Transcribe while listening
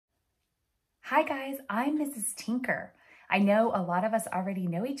Hi guys, I'm Mrs. Tinker. I know a lot of us already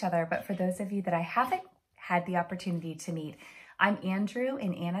know each other, but for those of you that I haven't had the opportunity to meet, I'm Andrew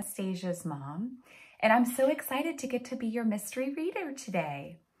and Anastasia's mom, and I'm so excited to get to be your mystery reader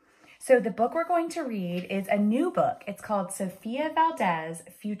today. So the book we're going to read is a new book. It's called Sofia Valdez,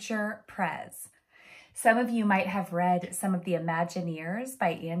 Future Prez. Some of you might have read some of the Imagineers by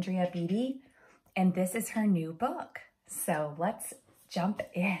Andrea Beaty, and this is her new book. So let's jump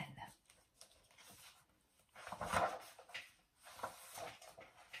in.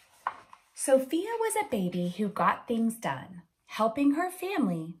 Sofia was a baby who got things done, helping her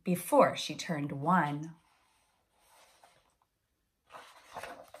family before she turned 1.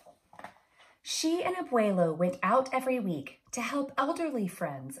 She and Abuelo went out every week to help elderly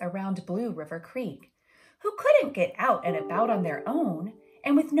friends around Blue River Creek, who couldn't get out and about on their own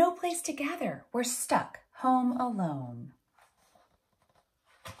and with no place to gather were stuck home alone.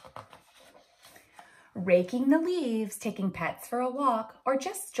 Raking the leaves, taking pets for a walk, or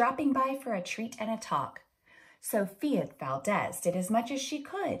just dropping by for a treat and a talk, Sofia Valdez did as much as she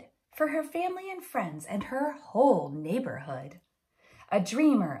could for her family and friends and her whole neighborhood. A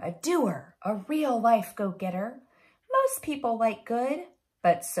dreamer, a doer, a real-life go-getter. Most people like good,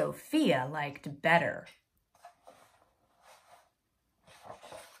 but Sofia liked better.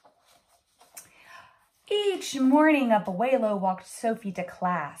 Each morning, Abuelo walked Sophie to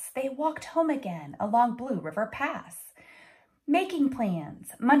class. They walked home again along Blue River Pass, making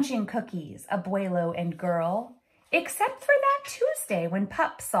plans, munching cookies, Abuelo and girl, except for that Tuesday when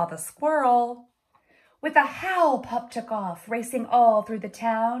Pup saw the squirrel. With a howl, Pup took off, racing all through the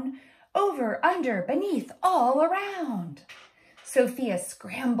town, over, under, beneath, all around. Sofia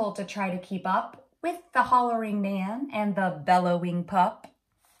scrambled to try to keep up with the hollering man and the bellowing pup.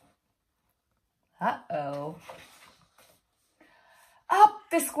 Uh-oh. Up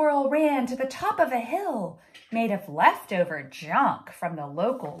the squirrel ran to the top of a hill made of leftover junk from the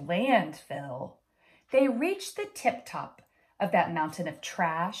local landfill. They reached the tip-top of that mountain of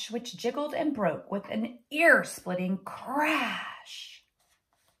trash, which jiggled and broke with an ear-splitting crash.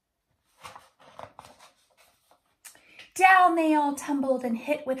 Down they all tumbled and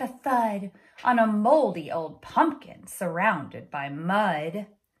hit with a thud on a moldy old pumpkin surrounded by mud.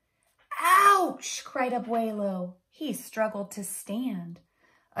 Ouch, cried Abuelo. He struggled to stand.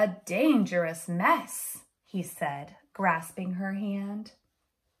 A dangerous mess, he said, grasping her hand.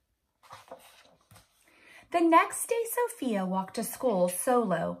 The next day, Sofia walked to school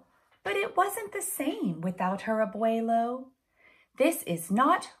solo, but it wasn't the same without her Abuelo. This is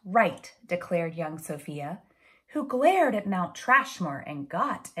not right, declared young Sofia, who glared at Mount Trashmore and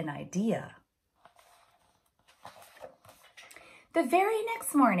got an idea. The very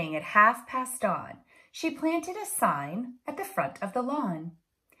next morning at 6:30 dawn, she planted a sign at the front of the lawn.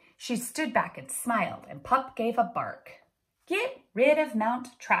 She stood back and smiled, and Pup gave a bark. Get rid of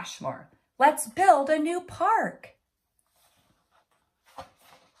Mount Trashmore. Let's build a new park.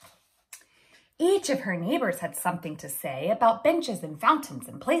 Each of her neighbors had something to say about benches and fountains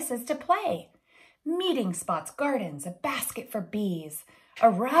and places to play. Meeting spots, gardens, a basket for bees, a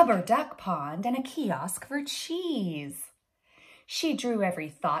rubber duck pond, and a kiosk for cheese. She drew every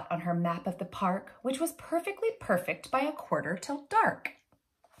thought on her map of the park, which was perfectly perfect by 1/4 till dark.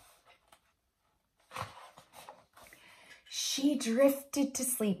 She drifted to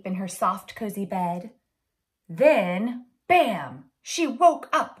sleep in her soft, cozy bed. Then, bam, she woke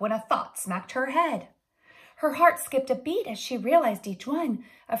up when a thought smacked her head. Her heart skipped a beat as she realized each one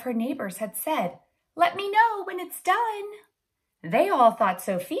of her neighbors had said, "Let me know when it's done." They all thought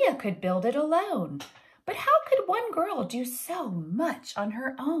Sofia could build it alone. But how could one girl do so much on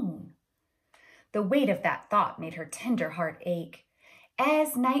her own? The weight of that thought made her tender heart ache,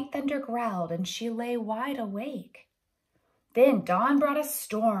 as night thunder growled and she lay wide awake. Then dawn brought a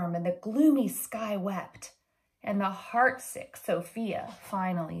storm and the gloomy sky wept, and the heartsick Sofia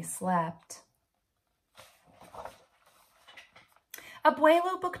finally slept.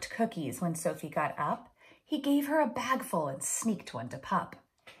 Abuelo booked cookies when Sophie got up. He gave her a bagful and sneaked one to Pup.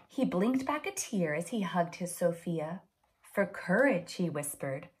 He blinked back a tear as he hugged his Sofia. For courage, he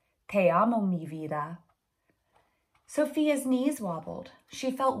whispered, "Te amo, mi vida." Sofia's knees wobbled.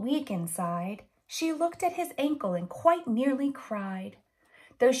 She felt weak inside. She looked at his ankle and quite nearly cried.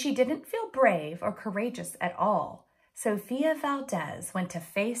 Though she didn't feel brave or courageous at all, Sofia Valdez went to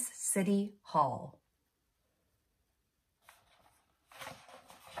face City Hall.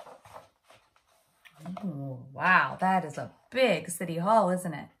 Ooh, wow, that is a big City Hall,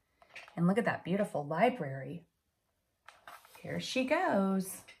 isn't it? And look at that beautiful library. Here she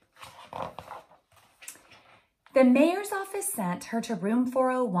goes. The mayor's office sent her to room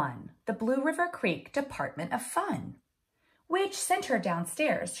 401, the Blue River Creek Department of Fun, which sent her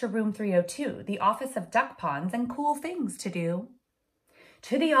downstairs to room 302, the office of duck ponds and cool things to do,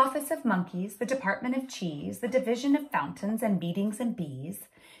 to the office of monkeys, the department of cheese, the division of fountains and beatings and bees,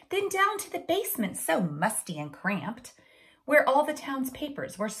 then down to the basement so musty and cramped, where all the town's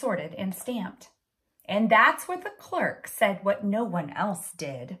papers were sorted and stamped. And that's where the clerk said what no one else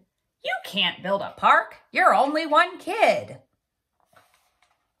did. "You can't build a park. You're only one kid."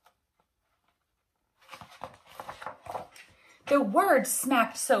 The word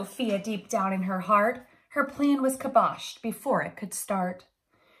smacked Sophia deep down in her heart. Her plan was kiboshed before it could start.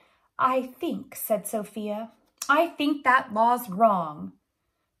 "I think," said Sophia, "I think that law's wrong."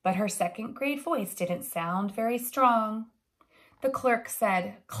 But her second grade voice didn't sound very strong. The clerk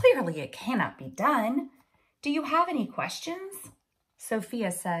said, "Clearly it cannot be done. Do you have any questions?"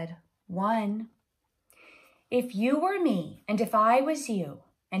 Sophia said, "One. If you were me and if I was you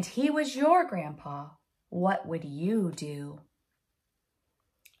and he was your grandpa, what would you do?"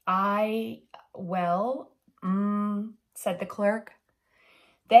 Said the clerk.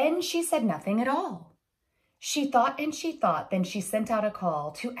 Then she said nothing at all. She thought and she thought, then she sent out a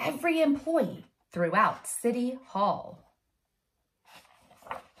call to every employee throughout City Hall.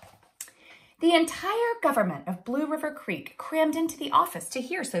 The entire government of Blue River Creek crammed into the office to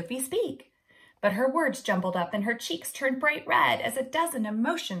hear Sophie speak. But her words jumbled up and her cheeks turned bright red as a dozen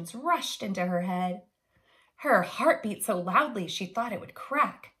emotions rushed into her head. Her heart beat so loudly she thought it would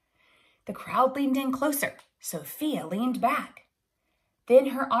crack. The crowd leaned in closer. Sophia leaned back. Then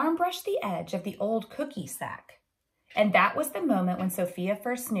her arm brushed the edge of the old cookie sack. And that was the moment when Sophia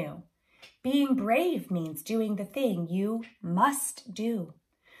first knew. Being brave means doing the thing you must do.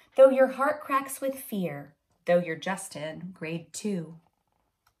 Though your heart cracks with fear, though you're just in grade 2.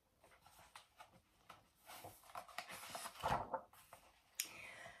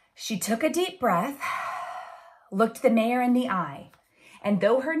 She took a deep breath, looked the mayor in the eye, and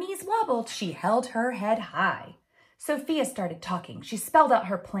though her knees wobbled, she held her head high. Sophia started talking. She spelled out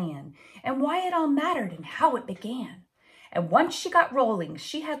her plan and why it all mattered and how it began. And once she got rolling,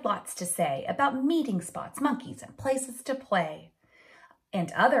 she had lots to say about meeting spots, monkeys, and places to play,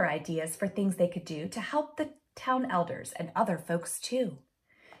 and other ideas for things they could do to help the town elders and other folks too.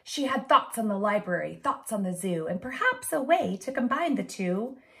 She had thoughts on the library, thoughts on the zoo, and perhaps a way to combine the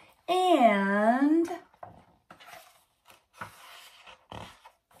two. And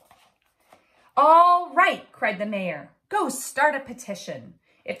 "All right," cried the mayor, "go start a petition.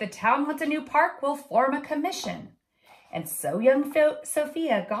 If the town wants a new park, we'll form a commission." And so young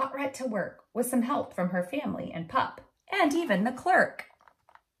Sophia got right to work with some help from her family and pup, and even the clerk.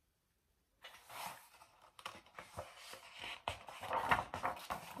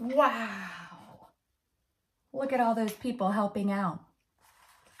 Wow! Look at all those people helping out.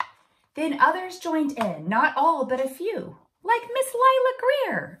 Then others joined in, not all but a few, like Miss Lila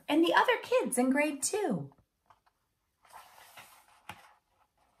Greer and the other kids in grade 2.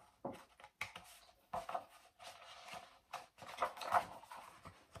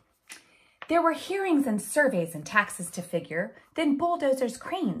 There were hearings and surveys and taxes to figure, then bulldozers,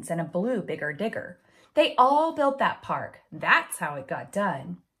 cranes, and a blue bigger digger. They all built that park. That's how it got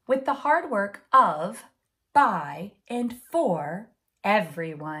done, with the hard work of, by, and for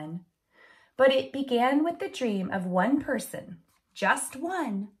everyone. But it began with the dream of one person, just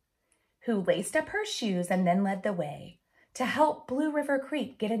one, who laced up her shoes and then led the way to help Blue River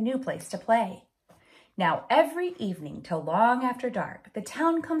Creek get a new place to play. Now every evening till long after dark, the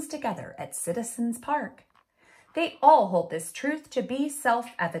town comes together at Citizens Park. They all hold this truth to be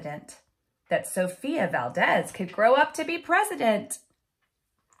self-evident, that Sophia Valdez could grow up to be president.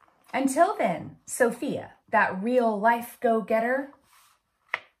 Until then, Sophia, that real-life go-getter,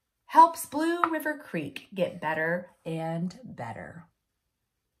 helps Blue River Creek get better and better.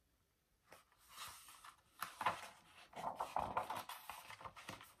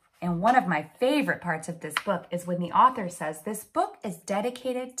 And one of my favorite parts of this book is when the author says, this book is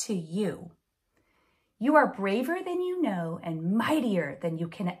dedicated to you. You are braver than you know and mightier than you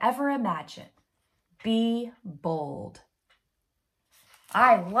can ever imagine. Be bold.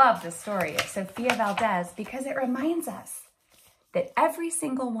 I love the story of Sophia Valdez because it reminds us that every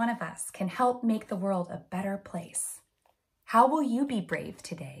single one of us can help make the world a better place. How will you be brave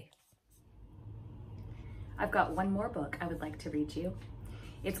today? I've got one more book I would like to read you.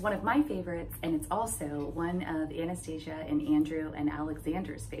 It's one of my favorites, and it's also one of Anastasia and Andrew and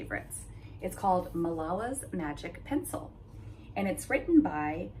Alexander's favorites. It's called Malala's Magic Pencil, and it's written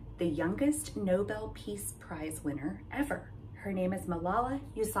by the youngest Nobel Peace Prize winner ever. Her name is Malala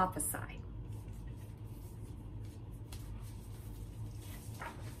Yousafzai.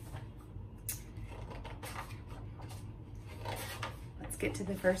 get to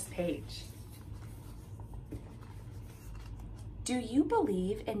the first page. Do you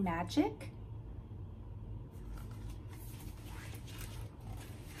believe in magic?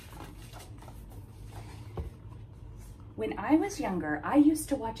 When I was younger, I used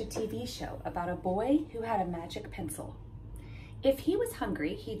to watch a TV show about a boy who had a magic pencil. If he was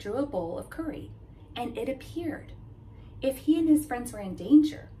hungry, he drew a bowl of curry, and it appeared. If he and his friends were in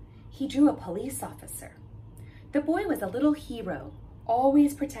danger, he drew a police officer. The boy was a little hero,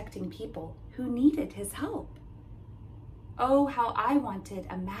 always protecting people who needed his help. Oh, how I wanted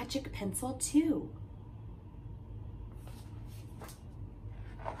a magic pencil too.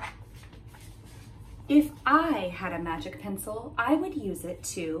 If I had a magic pencil, I would use it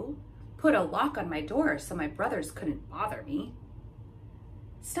to put a lock on my door so my brothers couldn't bother me,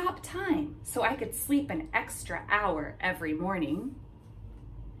 stop time so I could sleep an extra hour every morning,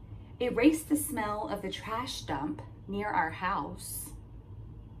 erase the smell of the trash dump near our house,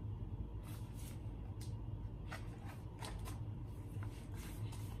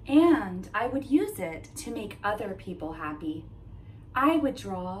 and I would use it to make other people happy. I would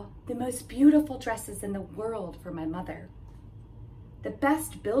draw the most beautiful dresses in the world for my mother, the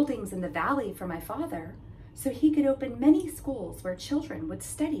best buildings in the valley for my father, so he could open many schools where children would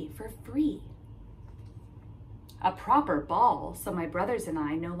study for free, a proper ball so my brothers and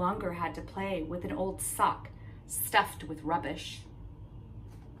I no longer had to play with an old sock stuffed with rubbish.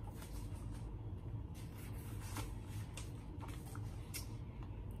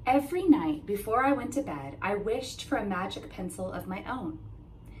 Every night before I went to bed, I wished for a magic pencil of my own.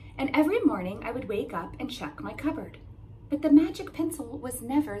 And every morning I would wake up and check my cupboard, but the magic pencil was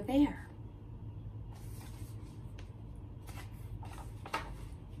never there.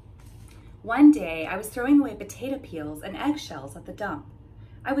 One day I was throwing away potato peels and eggshells at the dump.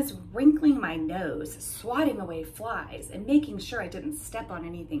 I was wrinkling my nose, swatting away flies, and making sure I didn't step on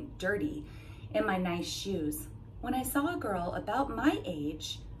anything dirty in my nice shoes, when I saw a girl about my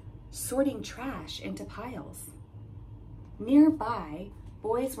age sorting trash into piles. Nearby,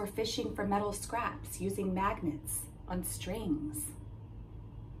 boys were fishing for metal scraps using magnets on strings.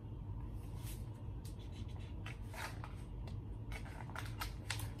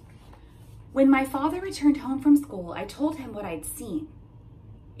 When my father returned home from school, I told him what I'd seen.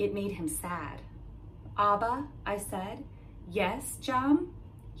 It made him sad. "Abba," I said. "Yes, Jam,"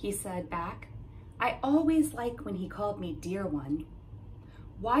 he said back. I always liked when he called me dear one.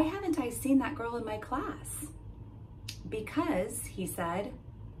 "Why haven't I seen that girl in my class?" "Because," he said,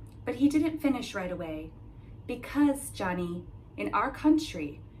 but he didn't finish right away. "Because, Johnny, in our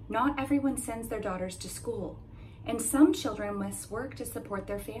country, not everyone sends their daughters to school, and some children must work to support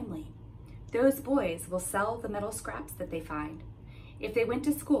their family. Those boys will sell the metal scraps that they find. If they went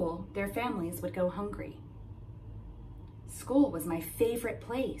to school, their families would go hungry." School was my favorite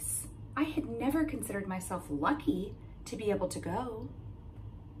place. I had never considered myself lucky to be able to go.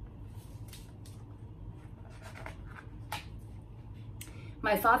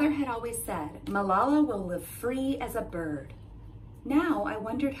 My father had always said, "Malala will live free as a bird." Now I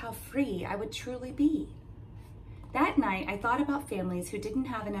wondered how free I would truly be. That night I thought about families who didn't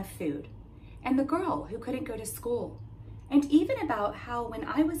have enough food, and the girl who couldn't go to school, and even about how when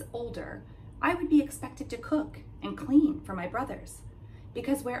I was older, I would be expected to cook and clean for my brothers,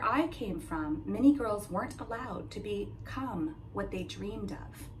 because where I came from, many girls weren't allowed to become what they dreamed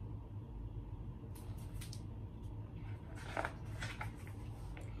of.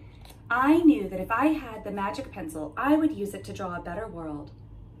 I knew that if I had the magic pencil, I would use it to draw a better world,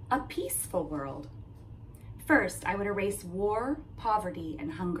 a peaceful world. First, I would erase war, poverty,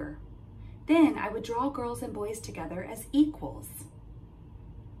 and hunger. Then I would draw girls and boys together as equals.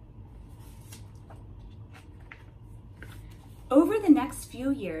 Over the next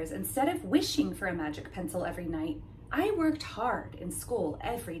few years, instead of wishing for a magic pencil every night, I worked hard in school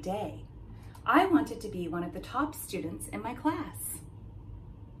every day. I wanted to be one of the top students in my class.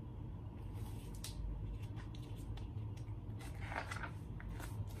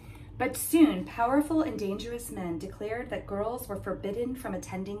 But soon, powerful and dangerous men declared that girls were forbidden from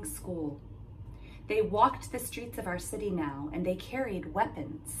attending school. They walked the streets of our city now, and they carried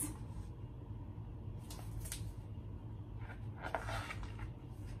weapons.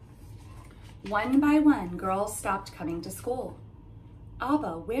 One by one, girls stopped coming to school.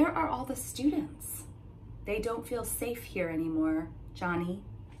 "Abba, where are all the students?" "They don't feel safe here anymore, Johnny."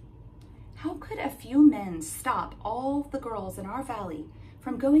 How could a few men stop all the girls in our valley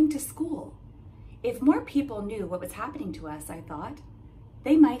from going to school? If more people knew what was happening to us, I thought,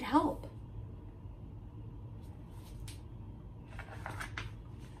 they might help.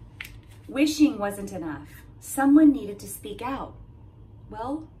 Wishing wasn't enough. Someone needed to speak out.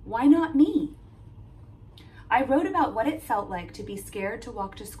 well, why not me? I wrote about what it felt like to be scared to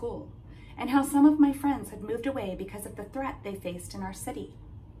walk to school and how some of my friends had moved away because of the threat they faced in our city.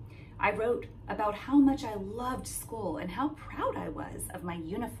 I wrote about how much I loved school and how proud I was of my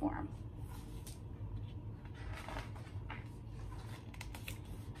uniform.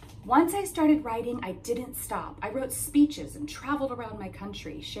 Once I started writing, I didn't stop. I wrote speeches and traveled around my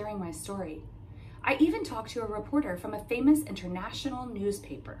country, sharing my story. I even talked to a reporter from a famous international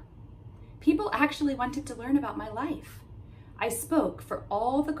newspaper. People actually wanted to learn about my life. I spoke for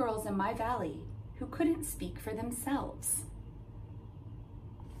all the girls in my valley who couldn't speak for themselves.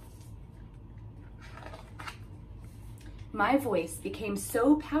 My voice became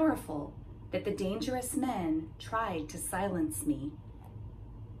so powerful that the dangerous men tried to silence me.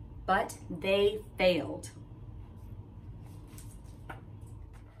 But they failed.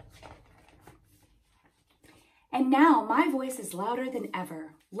 And now my voice is louder than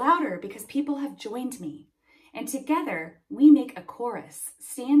ever, louder because people have joined me. And together we make a chorus,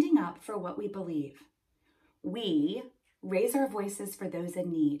 standing up for what we believe. We raise our voices for those in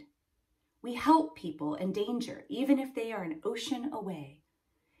need. We help people in danger, even if they are an ocean away.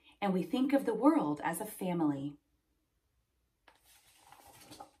 And we think of the world as a family.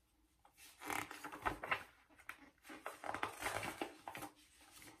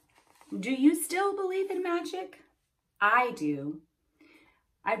 Do you still believe in magic? I do.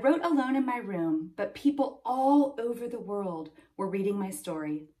 I wrote alone in my room, but people all over the world were reading my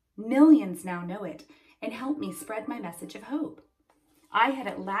story. Millions now know it and help me spread my message of hope. I had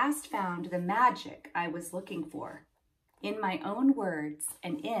at last found the magic I was looking for, in my own words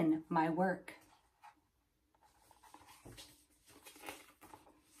and in my work.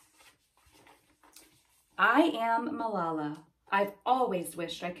 I am Malala. I've always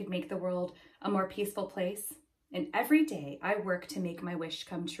wished I could make the world a more peaceful place, and every day I work to make my wish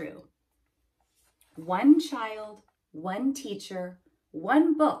come true. One child, one teacher,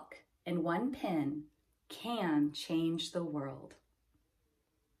 one book, and one pen can change the world.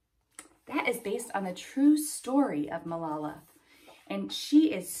 That is based on the true story of Malala, and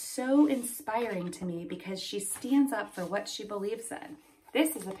she is so inspiring to me because she stands up for what she believes in.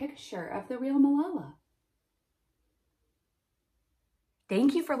 This is a picture of the real Malala.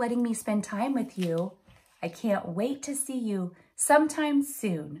 Thank you for letting me spend time with you. I can't wait to see you sometime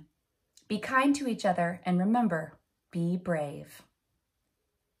soon. Be kind to each other and remember, be brave.